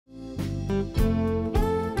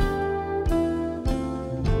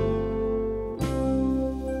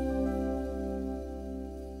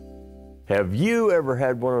Have you ever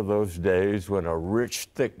had one of those days when a rich,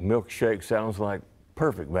 thick milkshake sounds like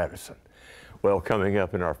perfect medicine? Well, coming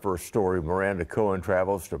up in our first story, Miranda Cohen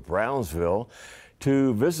travels to Brownsville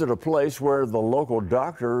to visit a place where the local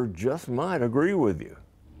doctor just might agree with you.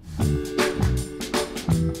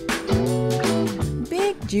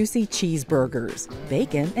 Big, juicy cheeseburgers,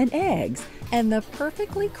 bacon and eggs, and the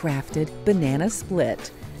perfectly crafted banana split.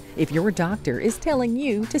 If your doctor is telling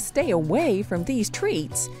you to stay away from these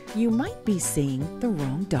treats, you might be seeing the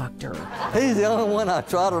wrong doctor. He's the only one I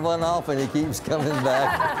try to run off and he keeps coming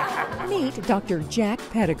back. Meet Dr. Jack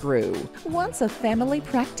Pettigrew, once a family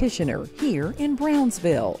practitioner here in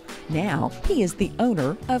Brownsville. Now he is the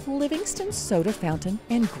owner of Livingston Soda Fountain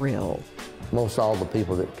and Grill. Most all the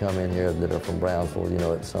people that come in here that are from Brownsville, you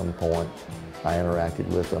know, at some point I interacted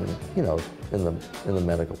with them, you know, in the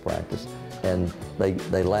medical practice. And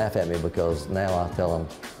they laugh at me because now I tell them,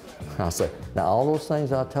 I say, now all those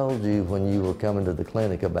things I told you when you were coming to the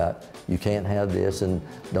clinic about you can't have this and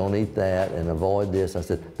don't eat that and avoid this, I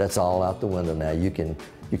said, that's all out the window now. You can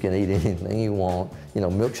eat anything you want. You know,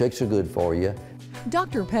 milkshakes are good for you.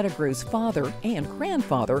 Dr. Pettigrew's father and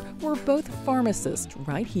grandfather were both pharmacists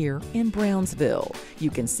right here in Brownsville.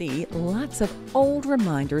 You can see lots of old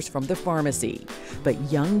reminders from the pharmacy. But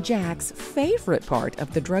young Jack's favorite part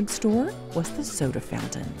of the drugstore was the soda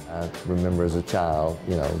fountain. I remember as a child,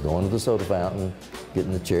 you know, going to the soda fountain,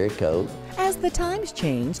 getting the cherry Coke. As the times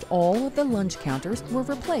changed, all of the lunch counters were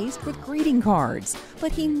replaced with greeting cards.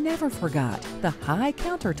 But he never forgot the high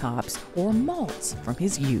countertops or malts from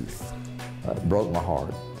his youth. It broke my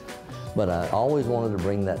heart, but I always wanted to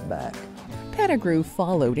bring that back. Pettigrew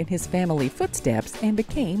followed in his family footsteps and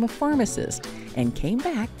became a pharmacist and came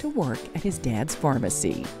back to work at his dad's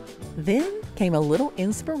pharmacy. Then came a little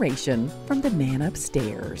inspiration from the man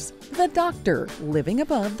upstairs, the doctor living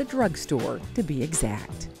above the drugstore, to be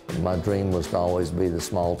exact. My dream was to always be the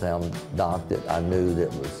small town doc that I knew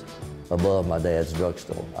that was above my dad's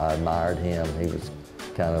drugstore. I admired him. He was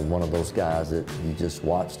kind of one of those guys that you just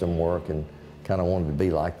watched him work and kind of wanted to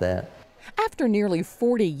be like that. After nearly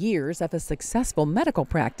 40 years of a successful medical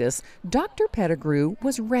practice, Dr. Pettigrew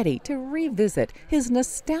was ready to revisit his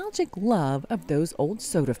nostalgic love of those old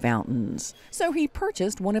soda fountains. So he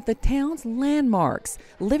purchased one of the town's landmarks,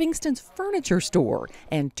 Livingston's furniture store,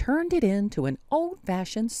 and turned it into an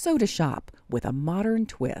old-fashioned soda shop with a modern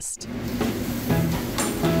twist.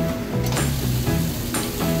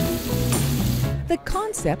 The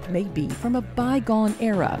concept may be from a bygone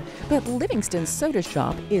era, but Livingston's soda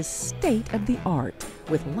shop is state-of-the-art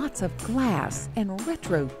with lots of glass and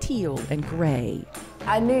retro teal and gray.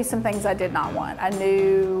 I knew some things I did not want. I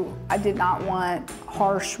knew I did not want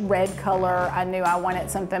harsh red color. I knew I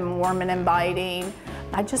wanted something warm and inviting.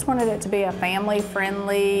 I just wanted it to be a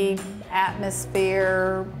family-friendly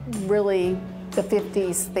atmosphere, really the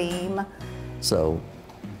 50s theme. So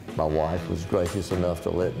my wife was gracious enough to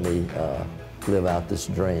let me live out this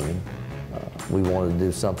dream. We wanted to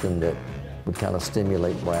do something that would kind of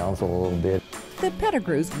stimulate Brownsville a little bit. The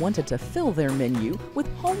Pettigrews wanted to fill their menu with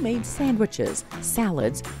homemade sandwiches,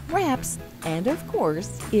 salads, wraps, and of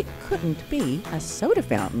course, it couldn't be a soda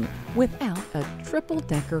fountain without a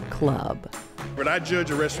triple-decker club. But I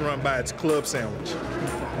judge a restaurant by its club sandwich.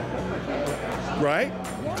 Right?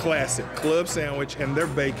 Classic club sandwich, and their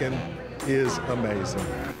bacon is amazing.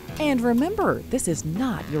 And remember, this is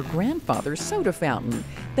not your grandfather's soda fountain.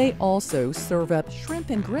 They also serve up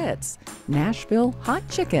shrimp and grits, Nashville hot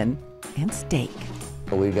chicken, and steak.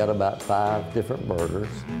 We've got about 5 different burgers.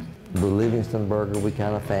 The Livingston burger we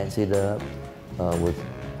kind of fancied up with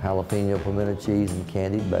jalapeno pimento cheese and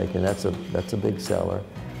candied bacon. That's a big seller.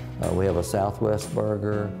 We have a Southwest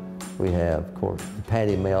burger. We have, of course, the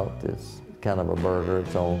patty melt is kind of a burger,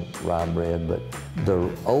 it's on rye bread, but the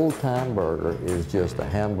old-time burger is just a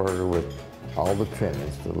hamburger with all the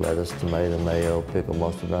trimmings, the lettuce, tomato, mayo, pickle,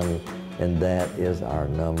 mustard, onion, and that is our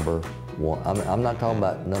number one. I'm not talking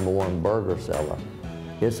about number one burger seller.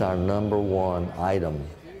 It's our number one item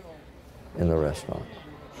in the restaurant.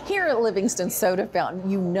 Here at Livingston Soda Fountain,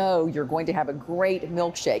 you know you're going to have a great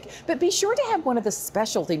milkshake, but be sure to have one of the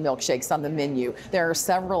specialty milkshakes on the menu. There are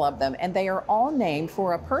several of them, and they are all named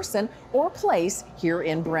for a person or place here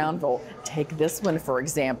in Brownsville. Take this one, for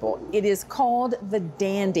example. It is called the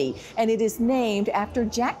Dandy, and it is named after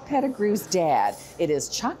Jack Pettigrew's dad. It is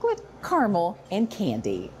chocolate, caramel, and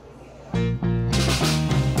candy.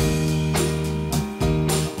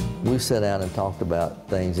 We sat down and talked about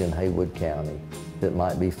things in Haywood County that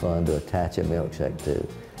might be fun to attach a milkshake to.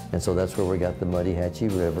 And so that's where we got the Muddy Hatchie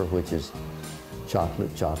River, which is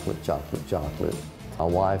chocolate, chocolate, chocolate, chocolate. My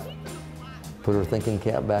wife put her thinking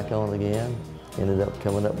cap back on again, Ended up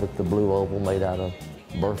coming up with the Blue Oval made out of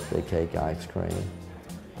birthday cake ice cream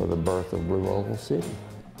for the birth of Blue Oval City.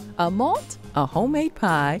 A malt, a homemade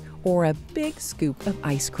pie, or a big scoop of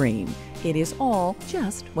ice cream. It is all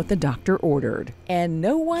just what the doctor ordered. And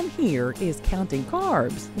no one here is counting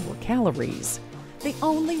carbs or calories. The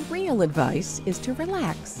only real advice is to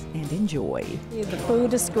relax and enjoy. The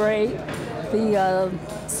food is great. The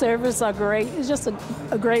servers are great. It's just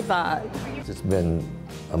a great vibe. It's been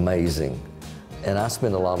amazing. And I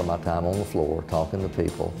spend a lot of my time on the floor talking to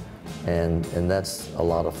people, and that's a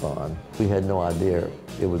lot of fun. We had no idea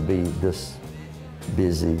it would be this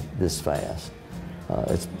busy, this fast.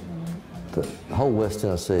 The whole West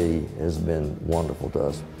Tennessee has been wonderful to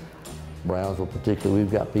us. Brownsville particularly,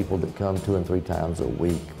 we've got people that come 2 and 3 times a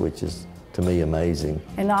week, which is, to me, amazing.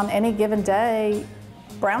 And on any given day,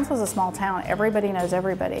 Brownsville's a small town. Everybody knows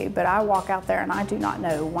everybody, but I walk out there and I do not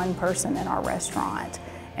know one person in our restaurant.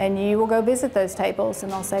 And you will go visit those tables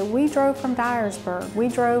and they'll say, we drove from Dyersburg, we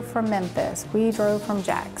drove from Memphis, we drove from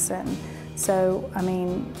Jackson. So, I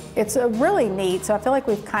mean, it's a really neat. So I feel like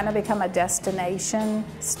we've kind of become a destination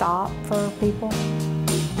stop for people.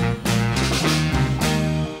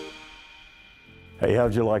 Hey,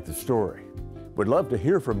 how'd you like the story? We'd love to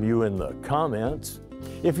hear from you in the comments.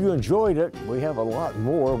 If you enjoyed it, we have a lot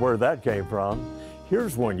more where that came from.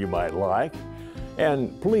 Here's one you might like.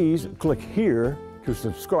 And please click here to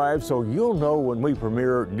subscribe so you'll know when we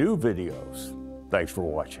premiere new videos. Thanks for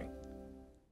watching.